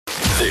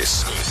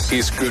This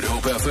is Good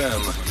Hope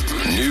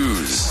FM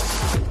News.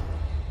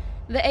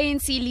 The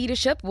ANC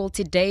leadership will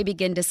today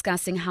begin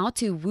discussing how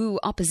to woo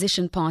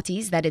opposition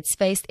parties that it's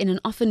faced in an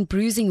often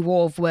bruising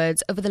war of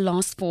words over the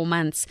last 4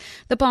 months.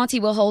 The party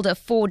will hold a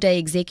 4-day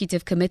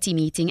executive committee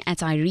meeting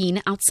at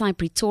Irene outside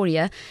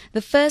Pretoria,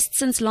 the first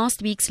since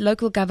last week's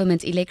local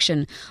government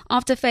election.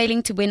 After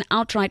failing to win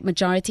outright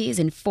majorities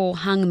in 4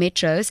 hung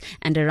metros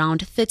and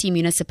around 30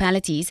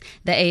 municipalities,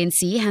 the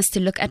ANC has to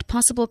look at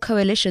possible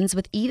coalitions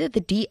with either the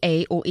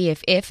DA or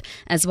EFF,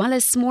 as well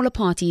as smaller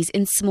parties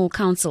in small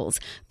councils.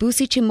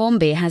 Busi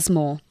Chimombe has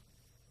more.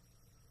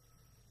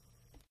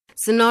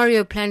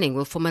 Scenario planning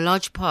will form a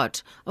large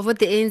part of what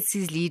the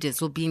ANC's leaders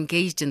will be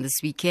engaged in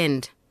this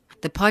weekend.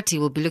 The party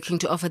will be looking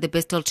to offer the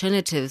best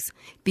alternatives,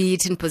 be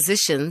it in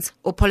positions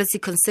or policy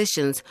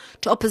concessions,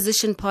 to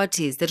opposition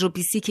parties that will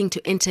be seeking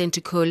to enter into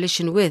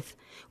coalition with,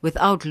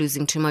 without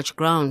losing too much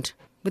ground.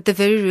 With the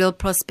very real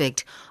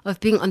prospect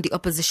of being on the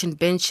opposition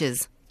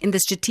benches in the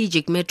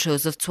strategic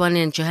metros of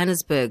Tshwane and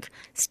Johannesburg,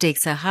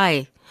 stakes are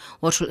high.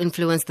 What will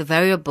influence the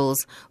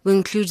variables will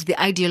include the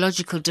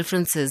ideological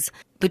differences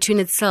between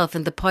itself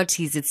and the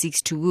parties it seeks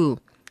to woo,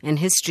 and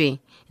history,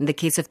 in the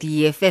case of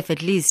the EFF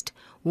at least,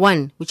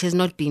 one which has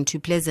not been too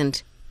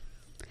pleasant.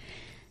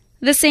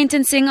 The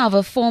sentencing of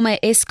a former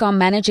Eskom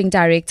managing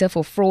director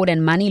for fraud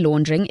and money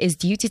laundering is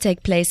due to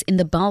take place in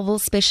the Bellville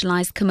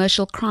Specialized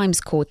Commercial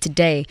Crimes Court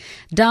today.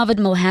 David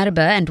Mulherbe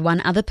and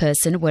one other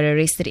person were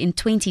arrested in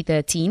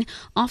 2013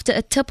 after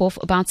a tip-off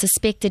about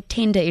suspected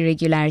tender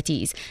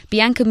irregularities.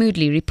 Bianca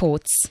Moodley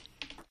reports.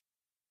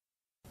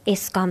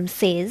 Eskom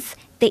says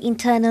the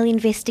internal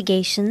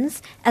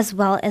investigations, as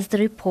well as the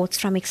reports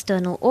from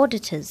external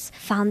auditors,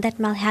 found that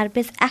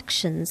Mulherbe's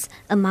actions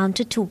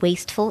amounted to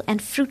wasteful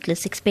and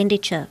fruitless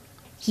expenditure.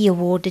 He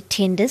awarded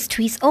tenders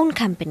to his own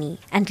company,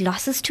 and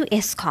losses to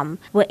Eskom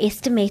were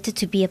estimated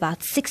to be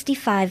about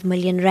 65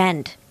 million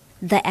rand.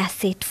 The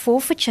asset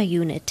forfeiture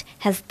unit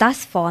has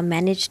thus far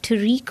managed to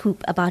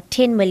recoup about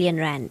 10 million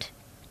rand.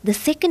 The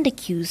second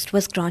accused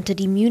was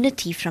granted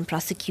immunity from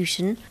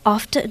prosecution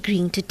after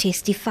agreeing to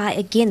testify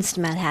against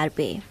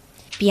Mulherbe.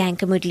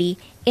 Bianca Moodley,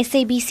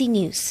 SABC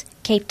News,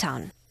 Cape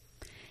Town.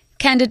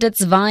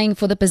 Candidates vying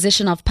for the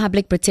position of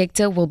public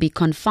protector will be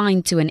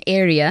confined to an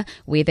area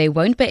where they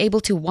won't be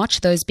able to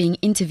watch those being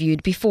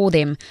interviewed before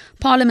them.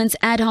 Parliament's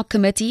ad hoc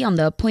committee on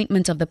the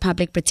appointment of the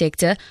public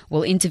protector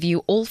will interview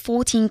all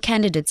 14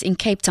 candidates in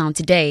Cape Town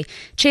today.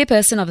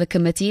 Chairperson of the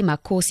committee,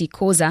 Makosi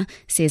Khoza,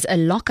 says a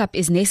lockup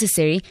is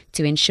necessary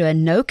to ensure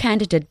no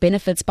candidate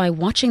benefits by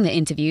watching the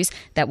interviews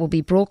that will be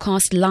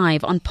broadcast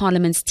live on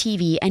Parliament's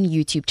TV and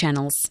YouTube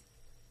channels.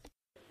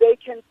 They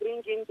can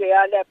bring in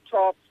their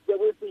laptops, there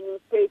will be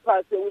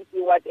newspapers, there will be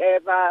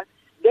whatever.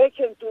 They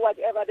can do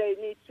whatever they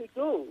need to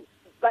do.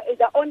 But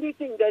the only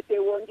thing that they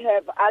won't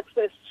have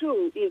access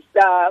to is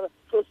the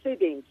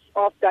proceedings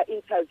of the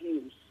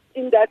interviews.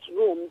 In that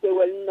room, they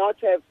will not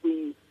have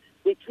the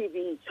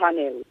TV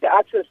channel, the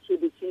access to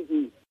the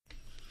TV.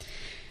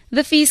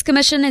 The Fees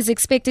Commission is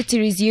expected to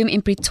resume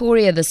in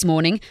Pretoria this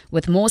morning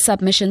with more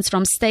submissions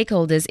from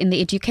stakeholders in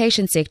the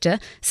education sector,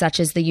 such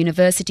as the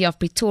University of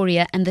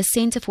Pretoria and the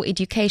Centre for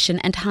Education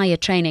and Higher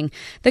Training.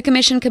 The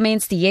Commission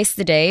commenced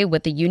yesterday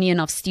with the Union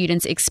of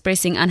Students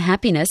expressing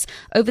unhappiness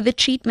over the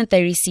treatment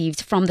they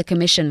received from the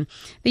Commission.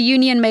 The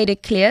union made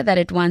it clear that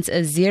it wants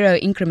a zero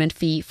increment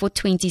fee for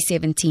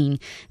 2017.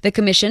 The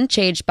Commission,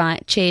 chaired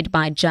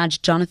by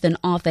Judge Jonathan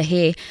Arthur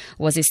Hare,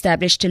 was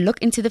established to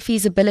look into the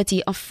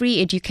feasibility of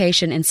free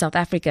education in South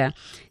Africa.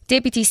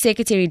 Deputy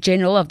Secretary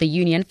General of the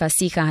Union,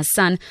 Fasika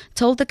Hassan,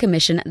 told the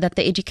Commission that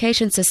the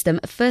education system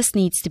first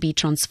needs to be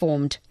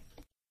transformed.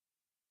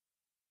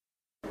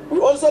 We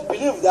also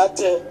believe that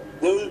there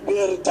will be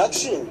a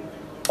reduction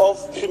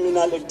of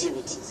criminal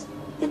activities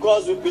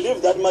because we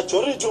believe that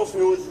majority of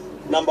youth,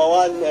 number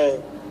one,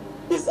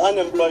 is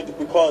unemployed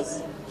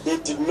because they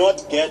did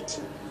not get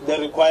the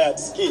required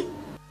skill.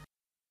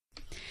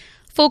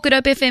 For Good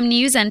Hope FM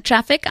News and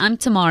Traffic, I'm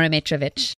Tamara Mitrovic.